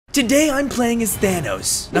Today I'm playing as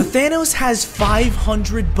Thanos. Now Thanos has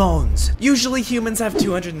 500 bones. Usually humans have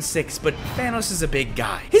 206, but Thanos is a big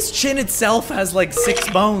guy. His chin itself has like 6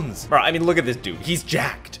 bones. Bro, I mean, look at this dude. He's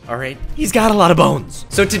jacked, all right? He's got a lot of bones.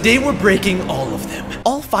 So today we're breaking all of them.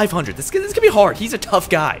 All 500. This gonna be hard. He's a tough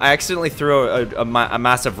guy. I accidentally threw a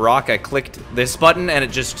massive rock. I clicked this button and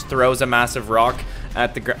it just throws a massive rock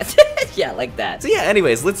at the ground. Yeah, like that. So yeah,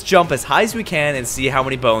 anyways, let's jump as high as we can and see how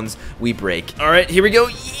many bones we break. All right, here we go.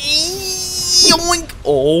 Yoink.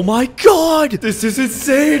 Oh my god, this is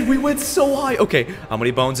insane. We went so high. Okay, how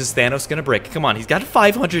many bones is Thanos gonna break? Come on, he's got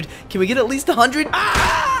 500. Can we get at least 100?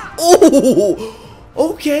 Ah! Oh!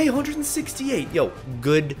 Okay, 168. Yo,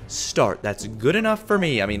 good start. That's good enough for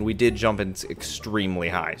me. I mean, we did jump in extremely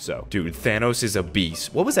high, so. Dude, Thanos is a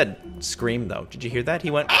beast. What was that scream, though? Did you hear that? He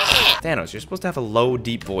went, ah! Thanos, you're supposed to have a low,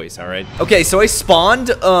 deep voice, all right? Okay, so I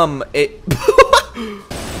spawned,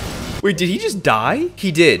 Wait, did he just die?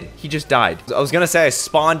 He did. He just died. I was gonna say I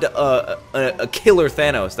spawned a killer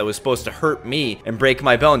Thanos that was supposed to hurt me and break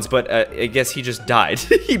my bones, but I guess he just died.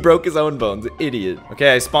 He broke his own bones. Idiot.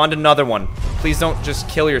 Okay, I spawned another one. Please don't just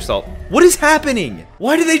kill yourself. What is happening?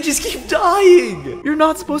 Why do they just keep dying? You're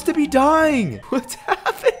not supposed to be dying. What's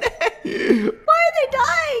happening? Why are they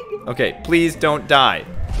dying? Okay, please don't die.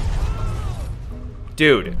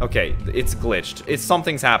 Dude, okay, it's glitched.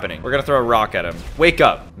 Something's happening. We're gonna throw a rock at him. Wake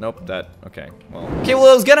up. Nope, okay, well. Okay, well,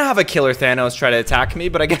 I was gonna have a killer Thanos try to attack me,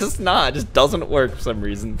 but I guess not. It just doesn't work for some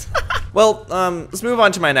reason. Well, let's move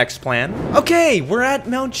on to my next plan. Okay, we're at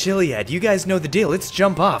Mount Chiliad. You guys know the deal. Let's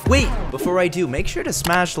jump off. Wait, before I do, make sure to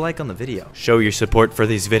smash like on the video. Show your support for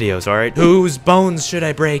these videos, all right? Whose bones should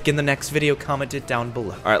I break in the next video? Comment it down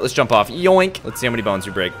below. All right, let's jump off. Yoink. Let's see how many bones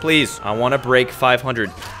we break. Please, I wanna break 500.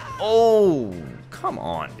 Oh. Come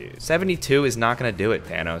on, dude. 72 is not gonna do it,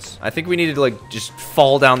 Thanos. I think we needed to, like, just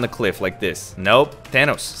fall down the cliff like this. Nope.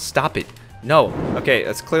 Thanos, stop it. No. Okay,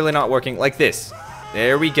 that's clearly not working. Like this.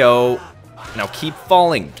 There we go. Now keep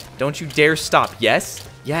falling. Don't you dare stop. Yes?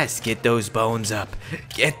 Yes, get those bones up.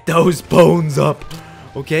 Get those bones up.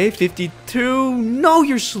 Okay, 52. No,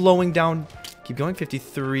 you're slowing down. Keep going.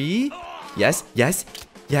 53. Yes, yes,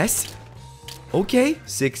 yes. Okay,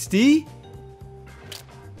 60.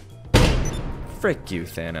 Frick you,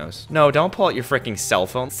 Thanos. No, don't pull out your freaking cell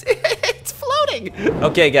phone. It's floating.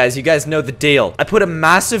 Okay, guys, you guys know the deal. I put a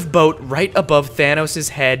massive boat right above Thanos'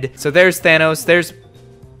 head. So there's Thanos. There's...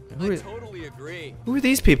 I totally agree. Who are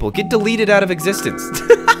these people? Get deleted out of existence.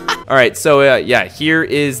 All right, so yeah, here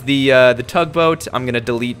is the tugboat. I'm gonna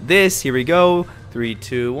delete this. Here we go. 3,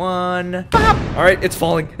 2, 1. Bop. All right, it's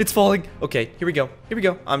falling. It's falling. Okay, here we go. Here we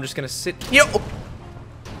go. I'm just gonna sit. Yo.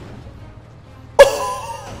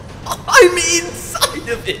 I'm inside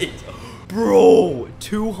of it. Bro,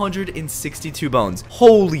 262 bones.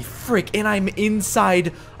 Holy frick, and I'm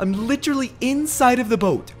inside. I'm literally inside of the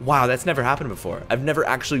boat. Wow, that's never happened before. I've never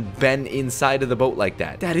actually been inside of the boat like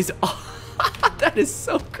that. That is, that is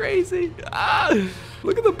so crazy.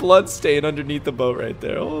 Look at the blood stain underneath the boat right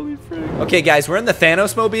there. Holy frick. Okay, guys, we're in the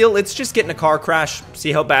Thanos mobile. Let's just get in a car crash.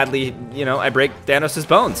 See how badly, you know, I break Thanos'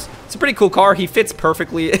 bones. It's a pretty cool car. He fits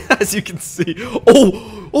perfectly, as you can see.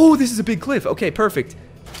 Oh, this is a big cliff. Okay, perfect.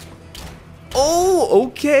 Oh,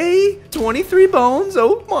 okay. 23 bones.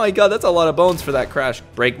 Oh my god, that's a lot of bones for that crash.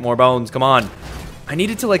 Break more bones. Come on. I need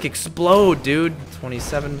it to, like, explode, dude.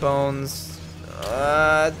 27 bones.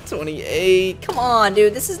 28. Come on,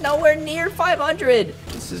 dude. This is nowhere near 500.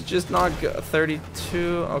 This is just not good.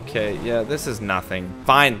 32. Okay, yeah, this is nothing.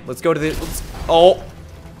 Fine, let's go to the... Oh.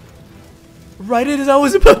 Right as I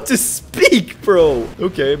was about to speak, bro.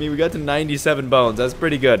 Okay, I mean, we got to 97 bones. That's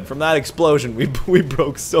pretty good. From that explosion, we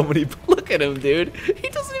broke so many... Look at him, dude. He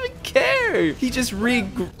doesn't even care. He just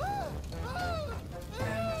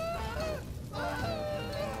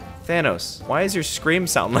Thanos, why does your scream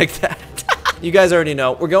sound like that? You guys already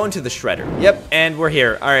know. We're going to the shredder. Yep, and we're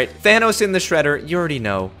here. All right, Thanos in the shredder. You already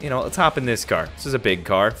know. You know, let's hop in this car. This is a big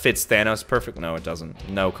car. Fits Thanos perfect. No, it doesn't.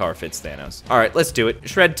 No car fits Thanos. All right, let's do it.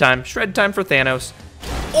 Shred time. Shred time for Thanos.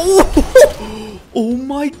 Oh, oh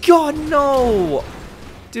my god, no.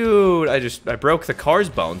 Dude, I broke the car's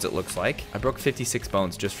bones, it looks like. I broke 56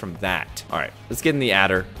 bones just from that. All right, let's get in the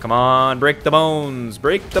adder. Come on, break the bones.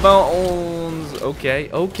 Break the bones. Okay,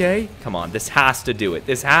 okay. Come on, this has to do it.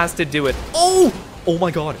 This has to do it. Oh, oh my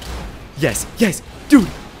god. Yes, yes, dude.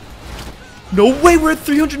 No way, we're at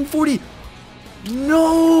 340.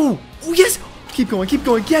 No. Oh, yes. Keep going, keep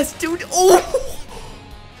going. Yes, dude. Oh,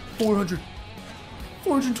 400.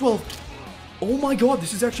 412. Oh my god,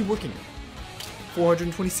 this is actually working.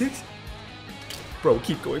 426? Bro,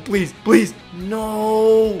 keep going, please, please.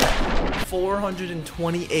 No.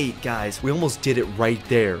 428, guys. We almost did it right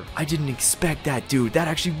there. I didn't expect that, dude. That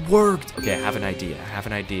actually worked. Okay, I have an idea.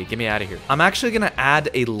 Get me out of here. I'm actually gonna add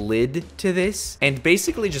a lid to this and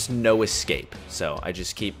basically just no escape. So I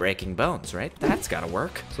just keep breaking bones, right? That's gotta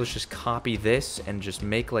work. So let's just copy this and just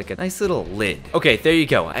make like a nice little lid. Okay, there you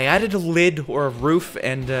go. I added a lid or a roof,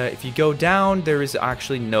 and if you go down, there is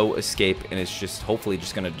actually no escape, and it's just hopefully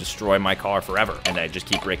just gonna destroy my car forever. And I just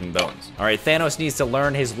keep breaking bones. All right, Thanos needs to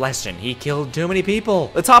learn his lesson. He killed too many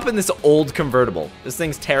people. Let's hop in this old convertible. This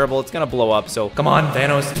thing's terrible. It's gonna blow up. So come on,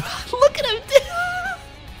 Thanos. Look at him.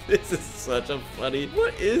 This is such a funny.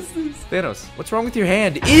 What is this? Thanos, what's wrong with your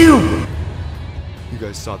hand? Ew! You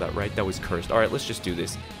guys saw that, right? That was cursed. All right, let's just do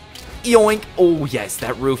this. Yoink. Oh, yes,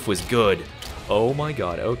 that roof was good. Oh my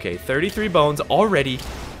God. Okay, 33 bones already.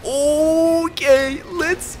 Okay,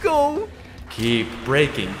 let's go. Keep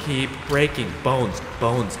breaking. Bones,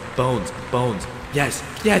 bones, bones, bones. Yes,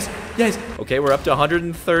 yes, yes. Okay, we're up to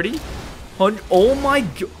 130. Oh my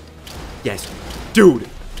God. Yes, dude.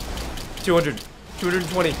 200,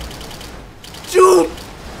 220. Dude.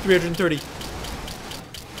 330.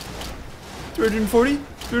 340.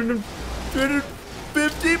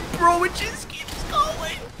 350. Bro, it just keeps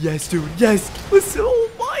going. Yes, dude. Yes. Listen. Oh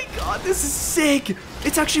my God, this is sick.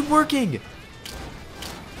 It's actually working.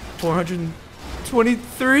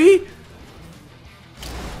 423.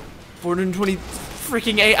 420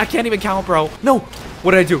 freaking A. I can't even count, bro. No.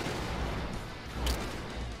 What did I do?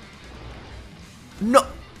 No.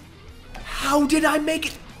 How did I make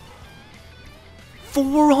it?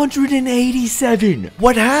 487.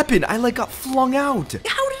 What happened? I like got flung out.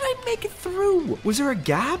 How did I make it through? Was there a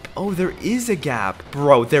gap? Oh, there is a gap.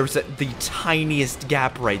 Bro, there's the tiniest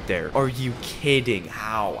gap right there. Are you kidding?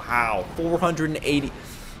 How? 480.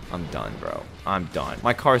 I'm done, bro. I'm done.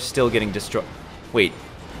 My car's still getting destroyed. Wait.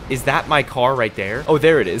 Is that my car right there? Oh,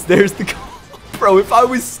 there it is. There's the car. Bro, if I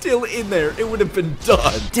was still in there, it would have been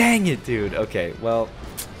done. Dang it, dude. Okay, well.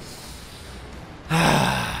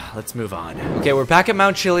 Let's move on. Okay, we're back at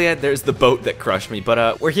Mount Chiliad. There's the boat that crushed me,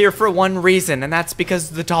 but we're here for one reason, and that's because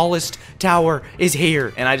the tallest tower is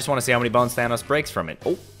here. And I just want to see how many bones Thanos breaks from it.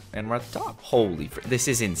 Oh, and we're at the top. Holy frick. This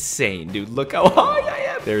is insane, dude. Look how high I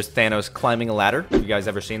am. There's Thanos climbing a ladder. You guys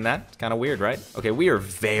ever seen that? It's kind of weird, right? Okay, we are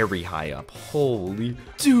very high up. Holy,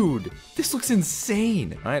 dude, this looks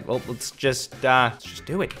insane. All right, well, let's just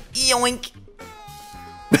do it. Yoink.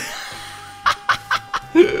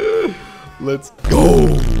 Let's go.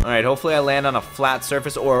 All right, hopefully I land on a flat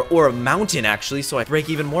surface or a mountain, actually, so I break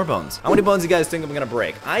even more bones. How many bones do you guys think I'm gonna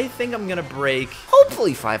break? I think I'm gonna break,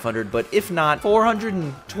 hopefully 500, but if not,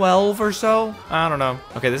 412 or so? I don't know.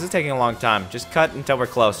 Okay, this is taking a long time. Just cut until we're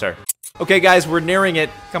closer. Okay, guys, we're nearing it.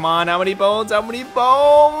 Come on, how many bones? How many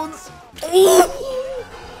bones?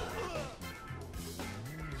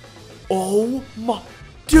 Oh my,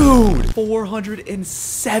 dude,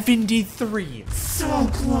 473. So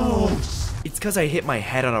close. It's because I hit my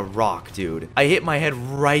head on a rock, dude. I hit my head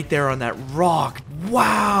right there on that rock.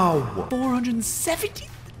 Wow. 470.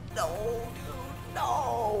 No, dude,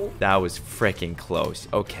 no. That was freaking close.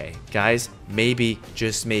 Okay, guys, maybe,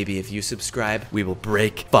 just maybe, if you subscribe, we will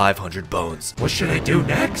break 500 bones. What should I do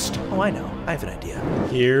next? Oh, I know. I have an idea.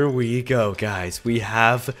 Here we go, guys. We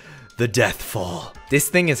have the death fall. This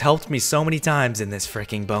thing has helped me so many times in this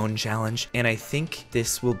freaking bone challenge, and I think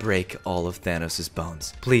this will break all of Thanos'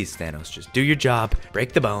 bones. Please, Thanos, just do your job,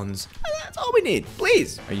 break the bones. That's all we need,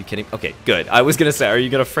 please. Are you kidding? Okay, good. I was gonna say, are you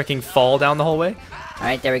gonna freaking fall down the whole way? All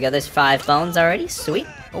right, there we go. There's 5 bones already. Sweet.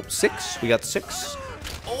 Oh, 6. We got 6.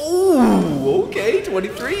 Oh, okay,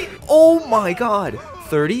 23. Oh my God,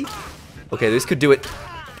 30. Okay, this could do it.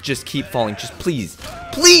 Just keep falling, just please.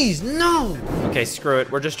 Please, no! Okay, screw it.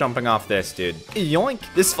 We're just jumping off this, dude. Yoink.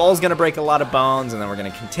 This fall's gonna break a lot of bones, and then we're gonna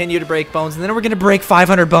continue to break bones, and then we're gonna break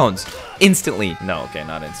 500 bones. Instantly. No, okay,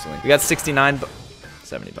 not instantly. We got 69,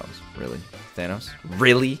 70 bones. Really? Thanos?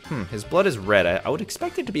 Really? His blood is red. I would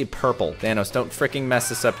expect it to be purple. Thanos, don't freaking mess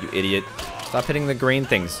this up, you idiot. Stop hitting the green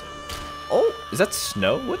things. Oh, is that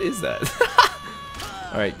snow? What is that?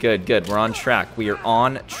 All right, good, good. We're on track. We are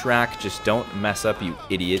on track. Just don't mess up, you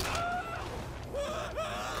idiot.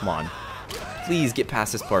 Come on. Please get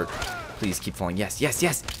past this part. Please keep falling. Yes, yes,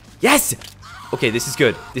 yes, yes! Okay, this is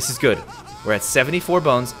good. This is good. We're at 74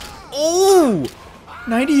 bones. Oh!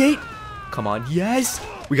 98. Come on. Yes!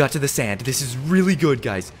 We got to the sand. This is really good,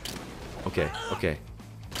 guys. Okay, okay.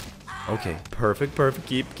 Okay, perfect,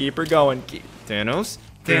 perfect. Keep her going. Thanos?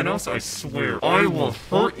 Thanos, I swear, I will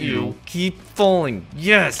hurt you. Keep falling.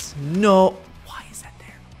 Yes. No. Why is that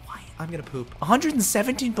there? Why? I'm gonna poop.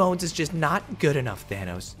 117 bones is just not good enough,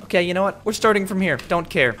 Thanos. Okay, you know what? We're starting from here. Don't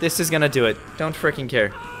care. This is gonna do it. Don't freaking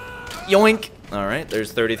care. Yoink. All right,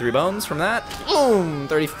 there's 33 bones from that. Boom,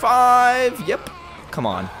 35. Yep. Come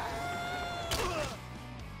on.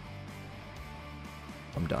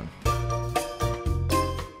 I'm done.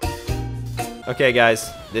 Okay,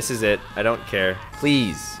 guys, this is it. I don't care.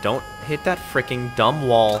 Please, don't hit that freaking dumb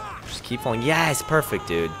wall. Just keep falling. Yes, perfect,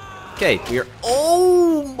 dude. Okay, we are...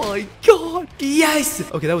 Oh, my God. Yes.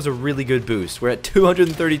 Okay, that was a really good boost. We're at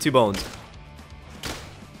 232 bones.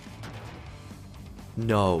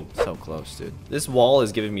 No. So close, dude. This wall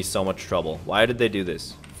is giving me so much trouble. Why did they do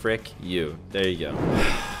this? Frick you. There you go.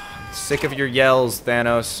 I'm sick of your yells,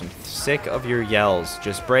 Thanos. I'm sick of your yells.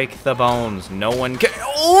 Just break the bones. No one can...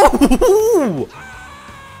 Oh!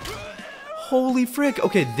 Holy frick.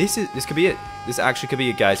 Okay, this could be it. This actually could be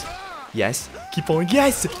it, guys. Yes. Keep falling.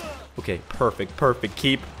 Yes. Okay, perfect, perfect.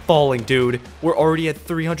 Keep falling, dude. We're already at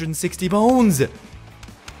 360 bones.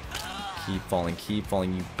 Keep falling, keep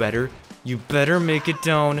falling. You better make it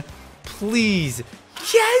down. Please.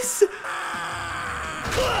 Yes.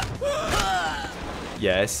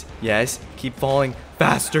 Yes, yes. Keep falling.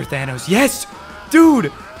 Faster, Thanos. Yes.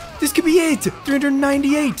 Dude, this could be it.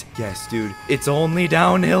 398. Yes, dude. It's only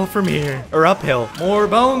downhill from here. Or uphill. More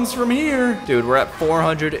bones from here. Dude, we're at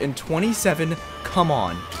 427. Come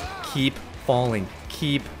on. Keep falling.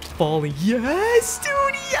 Keep falling. Yes,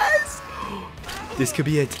 dude. Yes. This could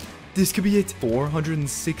be it. This could be it.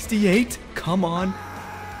 468. Come on.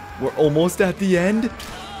 We're almost at the end.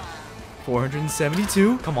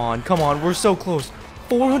 472. Come on. Come on. We're so close.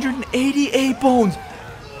 488 bones.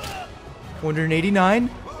 489.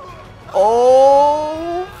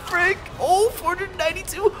 Oh, frick. Oh,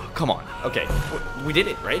 492. Come on. Okay. We did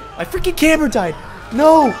it, right? My freaking camera died.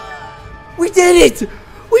 No. We did it.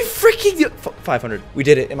 We freaking did 500. We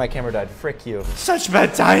did it and my camera died. Frick you. Such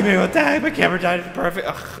bad timing. What the heck? My camera died. Perfect.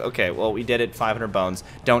 Ugh, okay, well, we did it. 500 bones.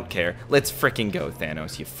 Don't care. Let's freaking go,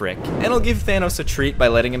 Thanos, you frick. And I'll give Thanos a treat by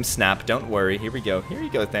letting him snap. Don't worry. Here we go. Here you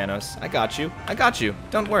go, Thanos. I got you. I got you.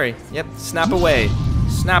 Don't worry. Yep. Snap away.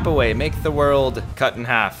 Snap away. Make the world cut in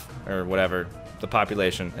half. Or whatever. The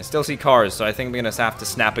population. I still see cars, so I think I'm gonna have to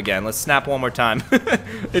snap again. Let's snap one more time.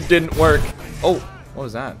 It didn't work. Oh. What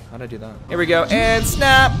was that? How'd I do that? Here we go, and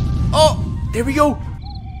snap! Oh, there we go!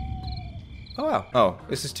 Oh, wow. Oh,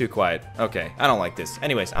 this is too quiet. Okay, I don't like this.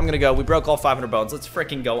 Anyways, I'm gonna go. We broke all 500 bones. Let's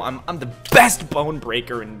freaking go. I'm the best bone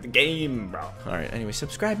breaker in the game, bro. All right, anyway,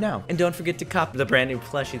 subscribe now. And don't forget to cop the brand new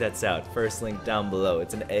plushie that's out. First link down below.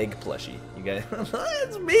 It's an egg plushie. You guys,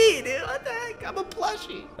 it's me, dude. What the heck? I'm a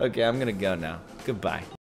plushie. Okay, I'm gonna go now. Goodbye.